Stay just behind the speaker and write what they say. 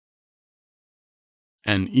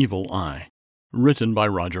An Evil Eye, written by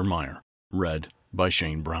Roger Meyer, read by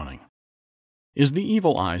Shane Browning. Is the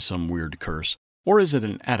evil eye some weird curse, or is it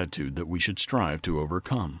an attitude that we should strive to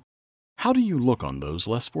overcome? How do you look on those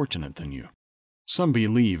less fortunate than you? Some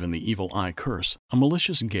believe in the evil eye curse, a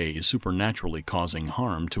malicious gaze supernaturally causing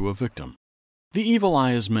harm to a victim. The evil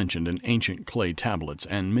eye is mentioned in ancient clay tablets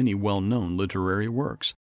and many well-known literary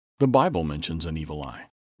works. The Bible mentions an evil eye.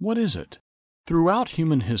 What is it? Throughout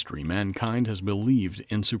human history, mankind has believed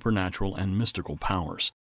in supernatural and mystical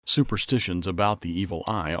powers. Superstitions about the evil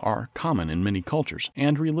eye are common in many cultures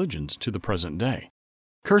and religions to the present day.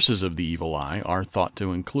 Curses of the evil eye are thought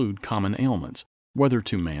to include common ailments, whether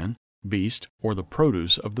to man, beast, or the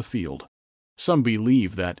produce of the field. Some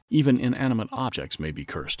believe that even inanimate objects may be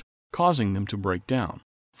cursed, causing them to break down,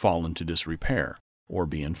 fall into disrepair, or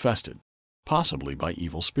be infested, possibly by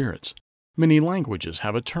evil spirits. Many languages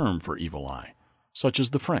have a term for evil eye, such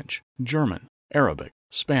as the French, German, Arabic,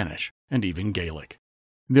 Spanish, and even Gaelic.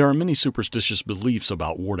 There are many superstitious beliefs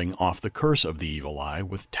about warding off the curse of the evil eye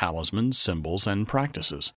with talismans, symbols, and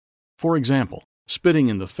practices. For example, spitting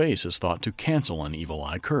in the face is thought to cancel an evil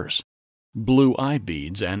eye curse. Blue eye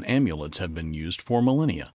beads and amulets have been used for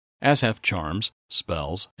millennia, as have charms,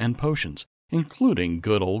 spells, and potions, including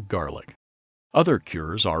good old garlic. Other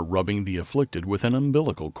cures are rubbing the afflicted with an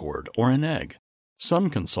umbilical cord or an egg. Some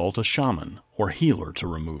consult a shaman or healer to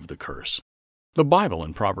remove the curse. The Bible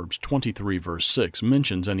in Proverbs 23 verse 6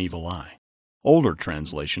 mentions an evil eye. Older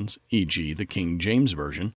translations, e.g. the King James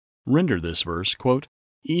Version, render this verse, quote,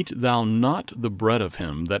 "Eat thou not the bread of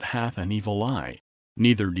him that hath an evil eye,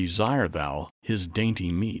 neither desire thou his dainty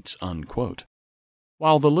meats," unquote.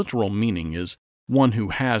 While the literal meaning is one who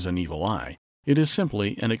has an evil eye, it is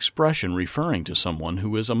simply an expression referring to someone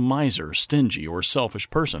who is a miser, stingy, or selfish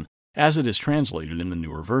person, as it is translated in the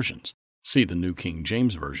newer versions. See the New King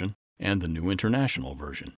James Version and the New International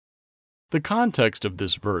Version. The context of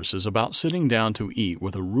this verse is about sitting down to eat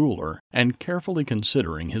with a ruler and carefully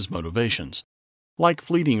considering his motivations. Like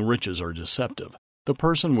fleeting riches are deceptive, the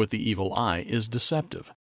person with the evil eye is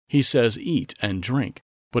deceptive. He says eat and drink,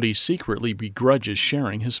 but he secretly begrudges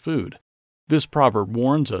sharing his food. This proverb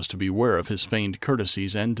warns us to beware of his feigned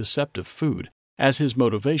courtesies and deceptive food, as his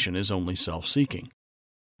motivation is only self-seeking.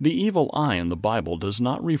 The evil eye in the Bible does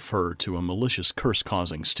not refer to a malicious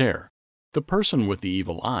curse-causing stare. The person with the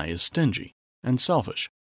evil eye is stingy and selfish,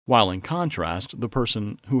 while in contrast, the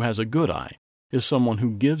person who has a good eye is someone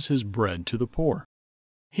who gives his bread to the poor.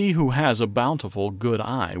 He who has a bountiful good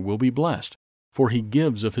eye will be blessed, for he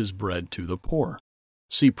gives of his bread to the poor.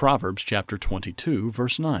 See Proverbs chapter 22,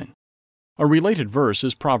 verse 9. A related verse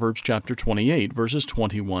is Proverbs chapter 28, verses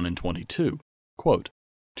 21 and 22. Quote,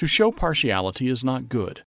 "To show partiality is not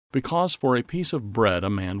good, because for a piece of bread a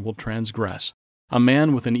man will transgress. A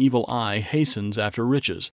man with an evil eye hastens after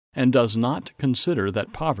riches, and does not consider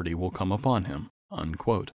that poverty will come upon him."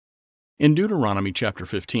 Unquote. In Deuteronomy chapter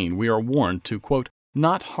 15, we are warned to, quote,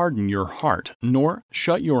 "not harden your heart, nor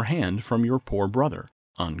shut your hand from your poor brother."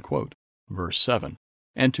 Unquote. Verse 7.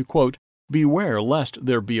 And to, quote, "Beware lest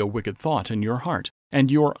there be a wicked thought in your heart,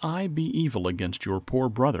 and your eye be evil against your poor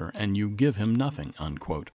brother, and you give him nothing."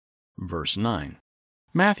 Unquote. Verse 9.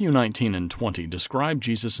 Matthew 19 and 20 describe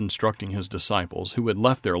Jesus instructing his disciples who had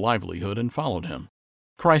left their livelihood and followed him.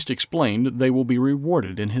 Christ explained they will be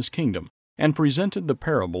rewarded in his kingdom, and presented the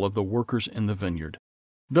parable of the workers in the vineyard.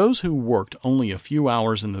 Those who worked only a few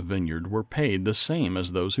hours in the vineyard were paid the same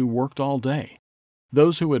as those who worked all day.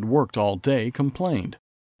 Those who had worked all day complained.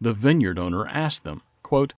 The vineyard owner asked them,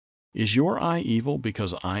 quote, "Is your eye evil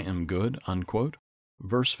because I am good?" Unquote.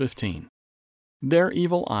 Verse 15. Their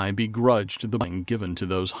evil eye begrudged the blessing given to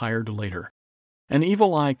those hired later. An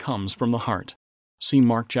evil eye comes from the heart. See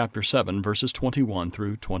Mark chapter 7, verses 21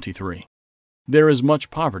 through 23. There is much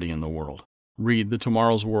poverty in the world. Read the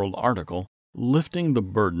Tomorrow's World article, "Lifting the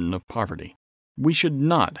Burden of Poverty." We should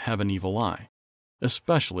not have an evil eye,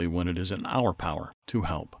 especially when it is in our power to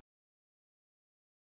help.